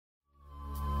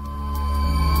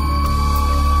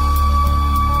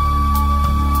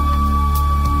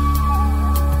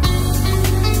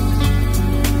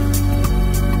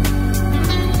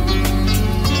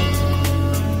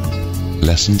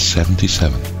Lesson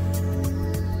 77.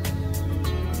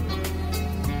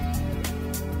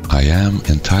 I am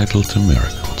entitled to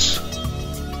miracles.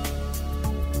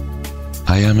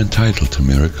 I am entitled to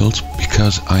miracles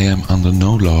because I am under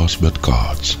no laws but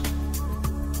God's.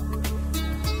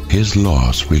 His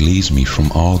laws release me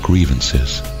from all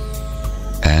grievances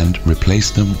and replace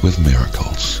them with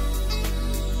miracles.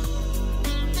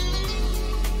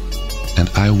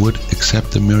 And I would accept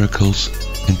the miracles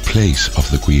in place of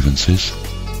the grievances,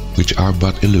 which are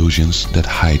but illusions that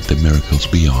hide the miracles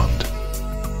beyond.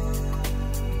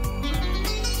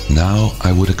 Now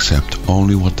I would accept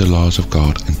only what the laws of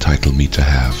God entitle me to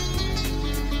have,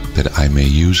 that I may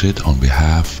use it on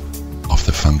behalf of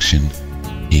the function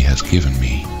He has given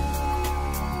me.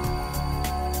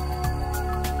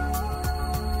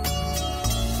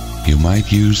 You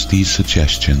might use these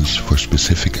suggestions for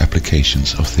specific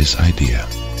applications of this idea.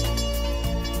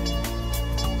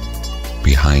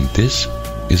 Behind this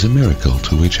is a miracle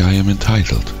to which I am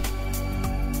entitled.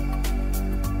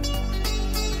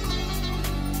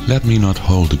 Let me not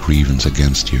hold a grievance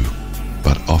against you,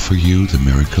 but offer you the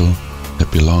miracle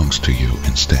that belongs to you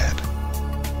instead.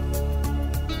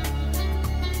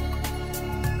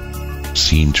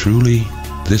 Seen truly,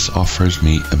 this offers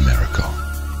me a miracle.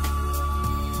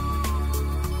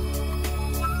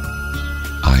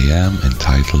 I am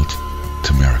entitled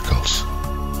to miracles.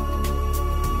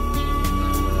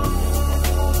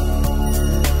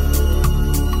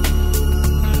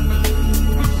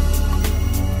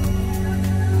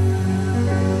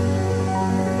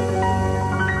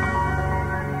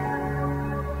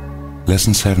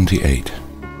 Lesson 78.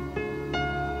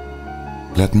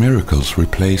 Let miracles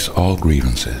replace all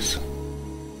grievances.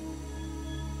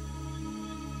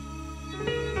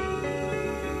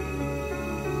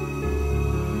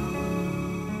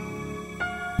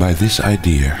 By this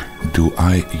idea do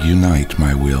I unite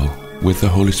my will with the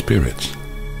Holy Spirit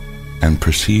and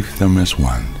perceive them as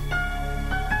one.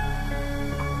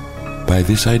 By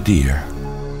this idea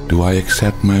do I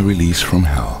accept my release from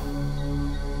hell.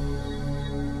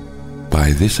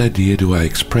 By this idea do I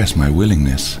express my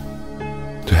willingness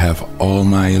to have all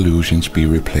my illusions be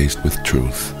replaced with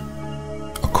truth,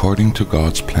 according to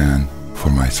God's plan for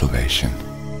my salvation.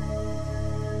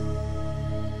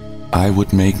 I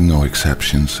would make no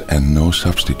exceptions and no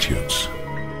substitutes.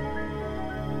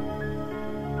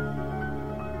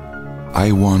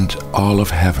 I want all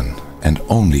of heaven and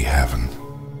only heaven,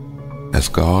 as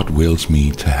God wills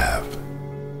me to have.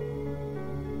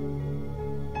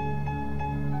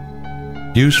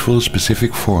 Useful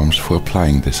specific forms for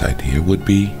applying this idea would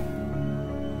be: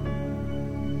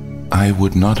 I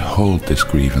would not hold this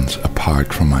grievance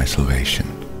apart from my salvation.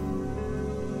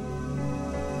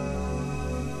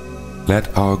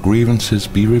 Let our grievances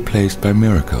be replaced by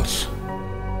miracles.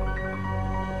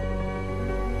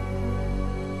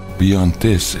 Beyond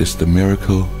this is the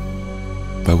miracle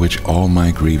by which all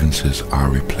my grievances are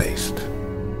replaced.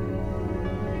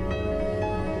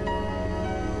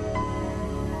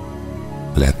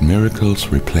 Let miracles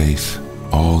replace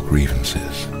all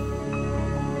grievances.